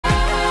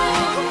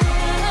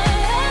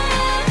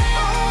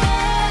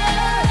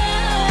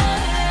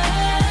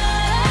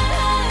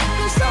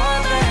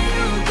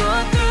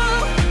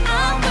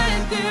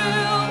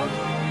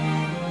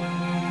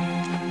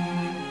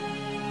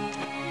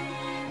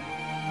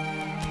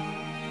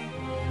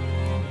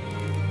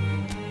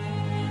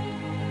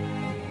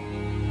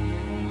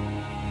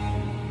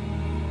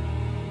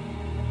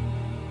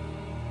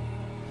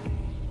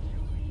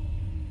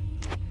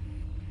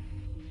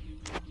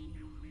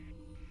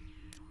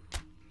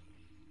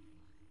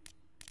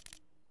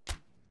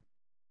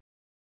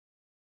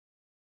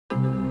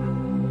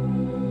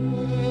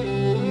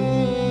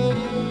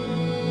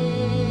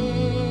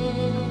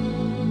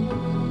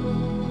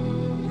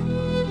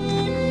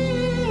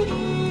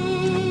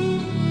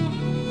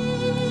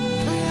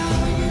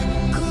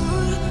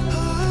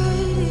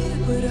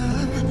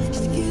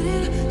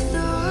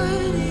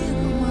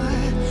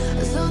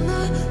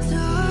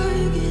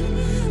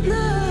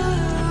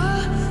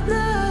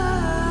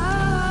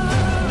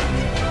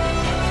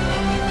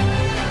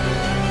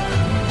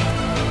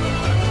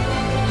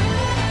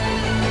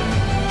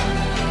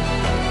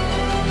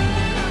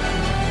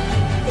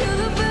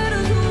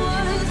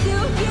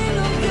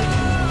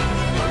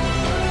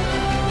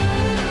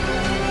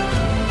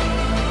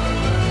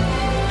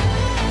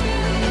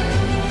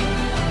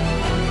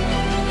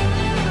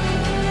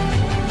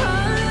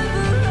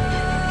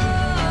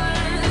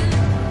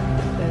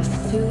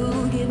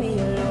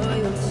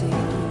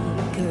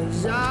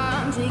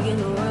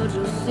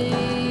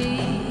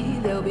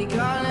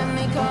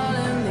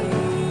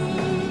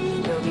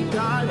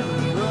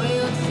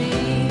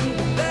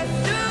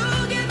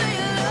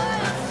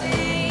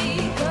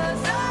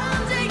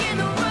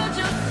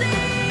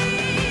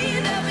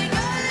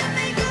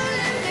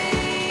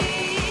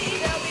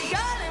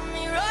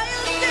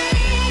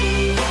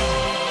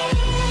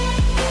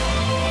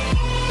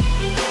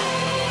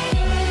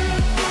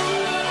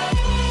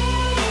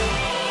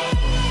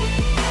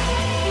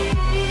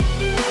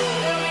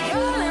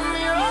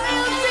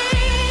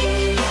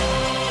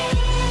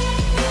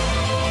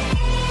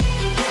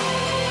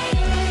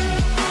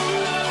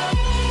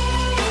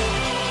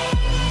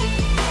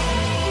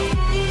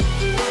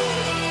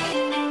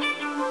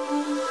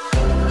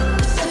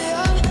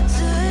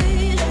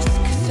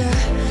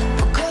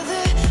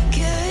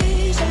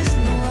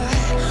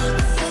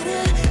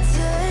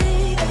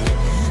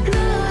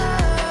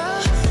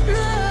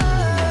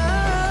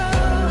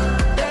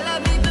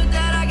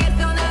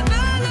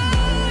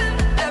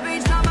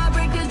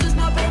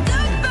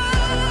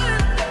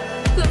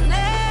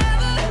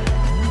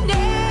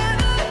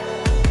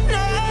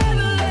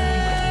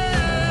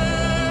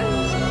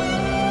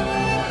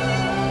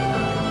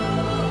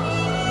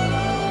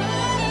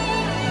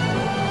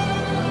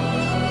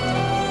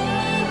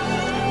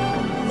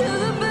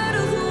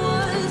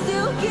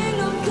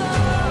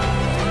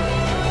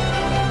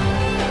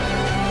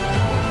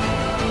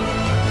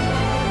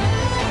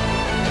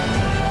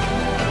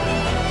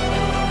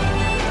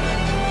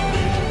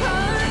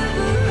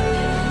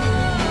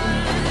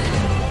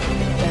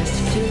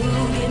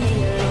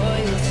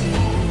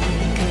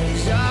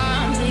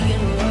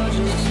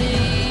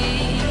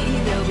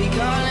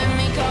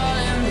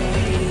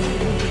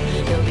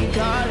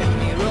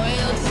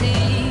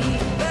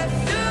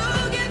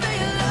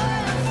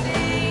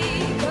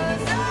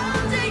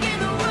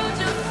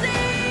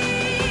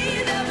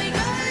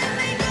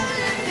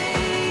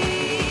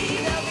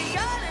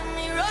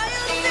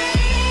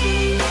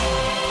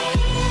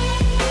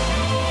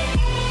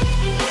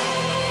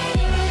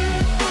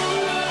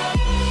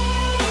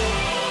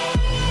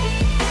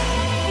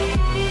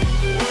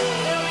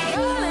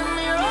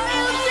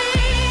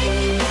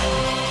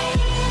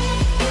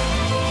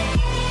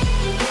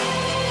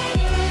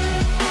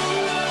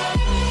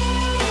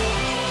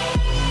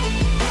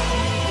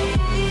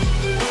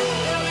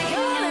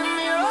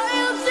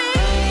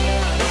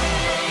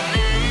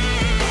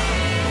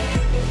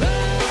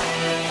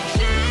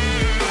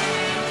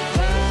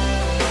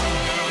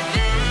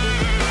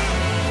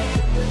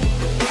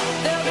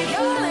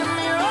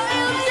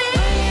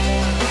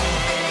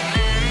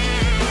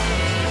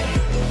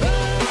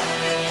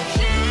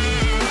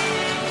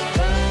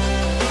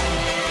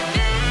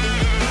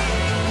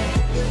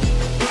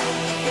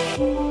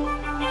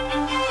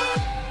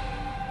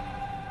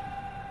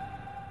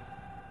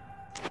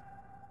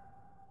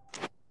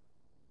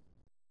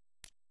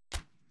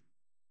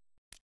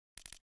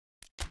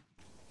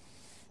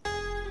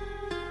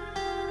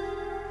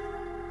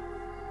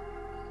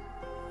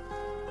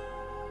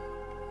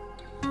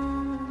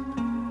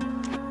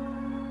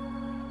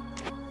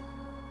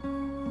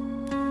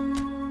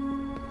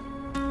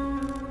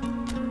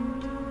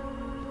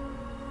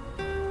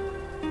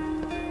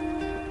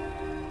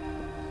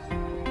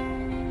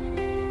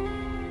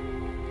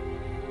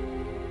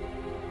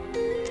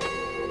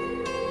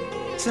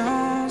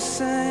Don't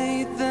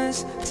say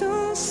this,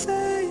 don't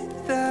say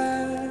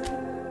that.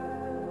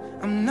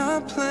 I'm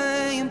not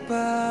playing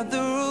by the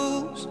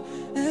rules.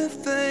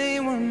 If they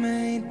were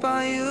made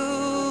by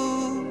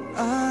you,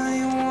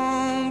 I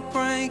won't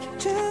break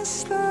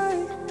just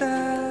like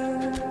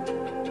that.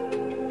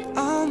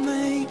 I'll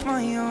make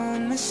my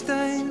own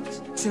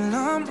mistakes till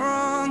I'm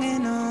wrong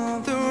in all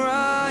the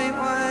right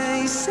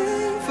ways.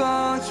 Save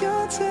all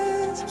your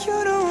tears,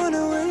 you don't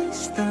wanna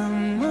waste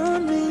them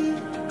on me.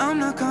 I'm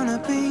not gonna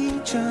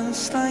be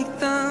just like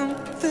them.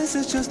 This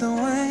is just the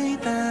way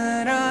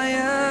that I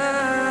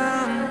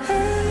am.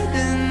 Head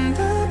in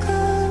the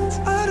clouds,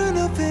 I don't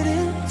know, fit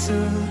into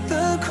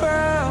the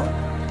crowd.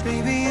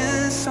 Baby,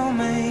 it's all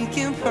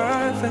making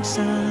perfect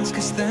sense,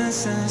 'cause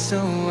this is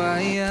who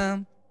I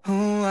am,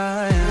 who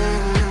I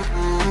am.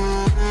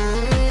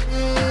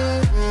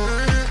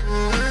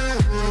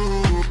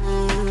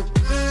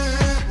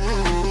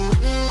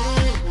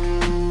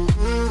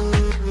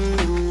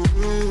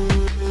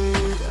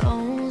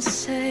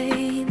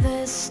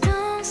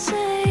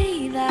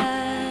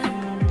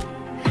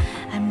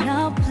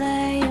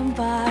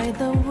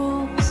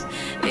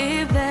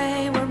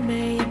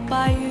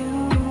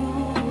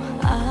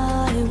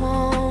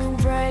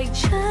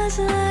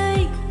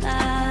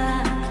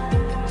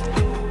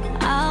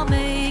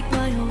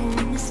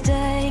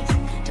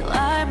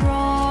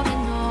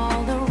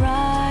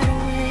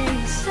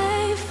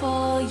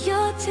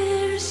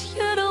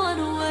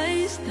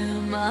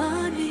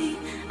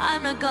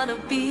 I'm not gonna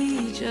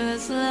be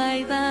just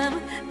like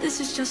them. This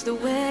is just the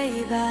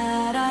way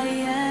that I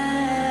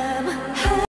am.